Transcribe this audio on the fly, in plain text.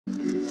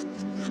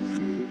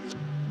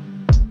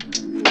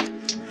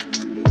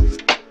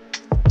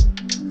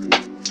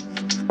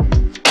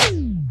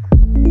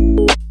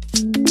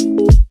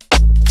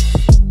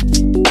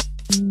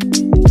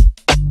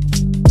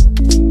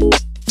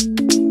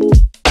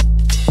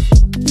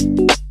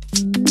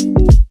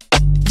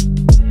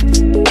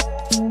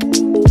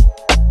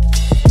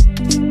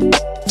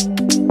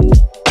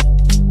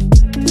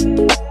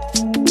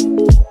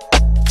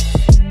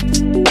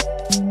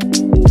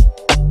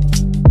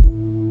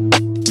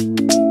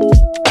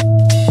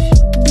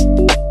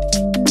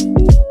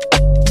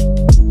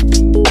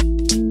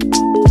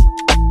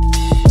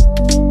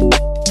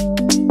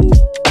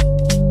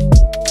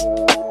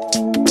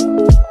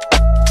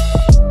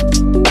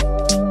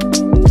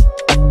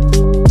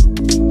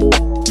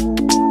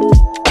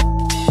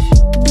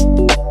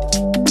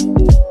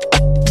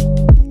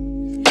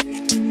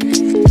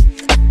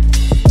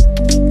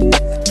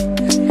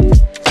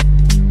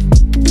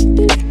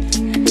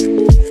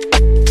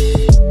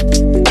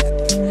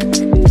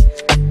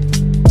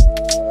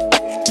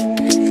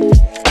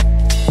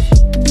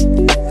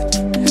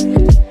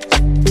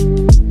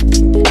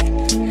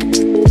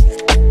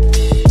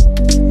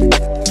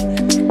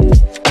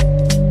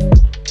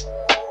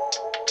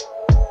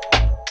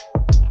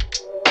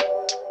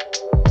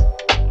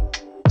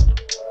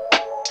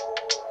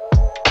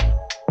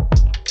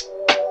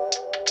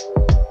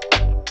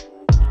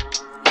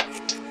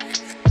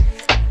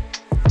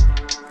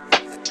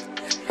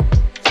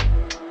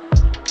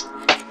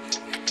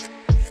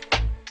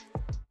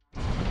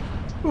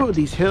Oh,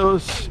 these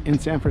hills in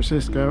San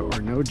Francisco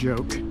are no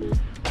joke. You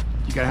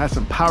gotta have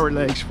some power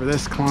legs for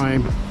this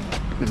climb.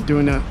 I'm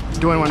doing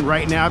one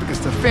right now because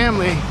the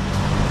family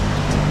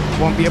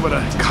won't be able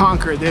to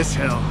conquer this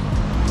hill.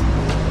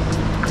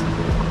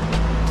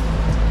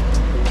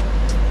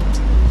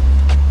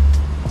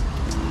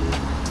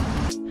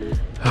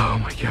 Oh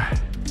my God.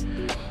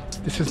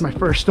 This is my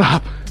first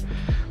stop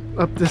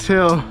up this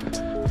hill.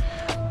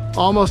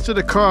 Almost to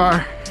the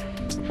car.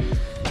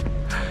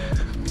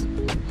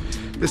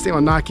 This thing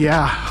will knock you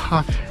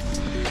out.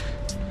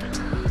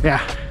 Yeah,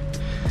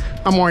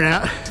 I'm worn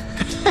out.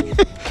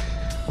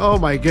 Oh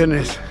my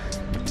goodness.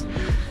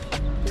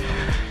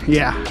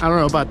 Yeah, I don't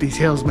know about these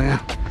hills, man.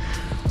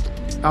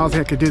 I don't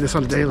think I could do this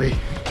on a daily.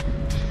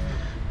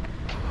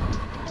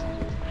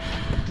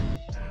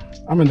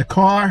 I'm in the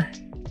car,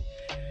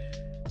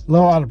 a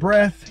little out of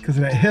breath because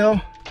of that hill.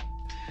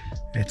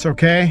 It's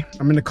okay.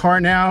 I'm in the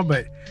car now,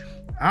 but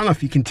I don't know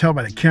if you can tell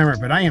by the camera,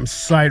 but I am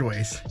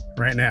sideways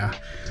right now.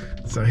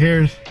 So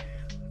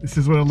this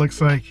is what it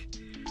looks like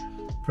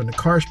from the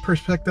car's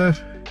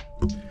perspective.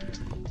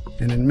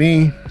 And then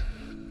me,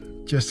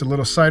 just a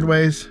little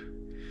sideways.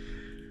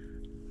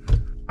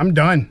 I'm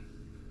done.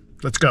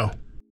 Let's go.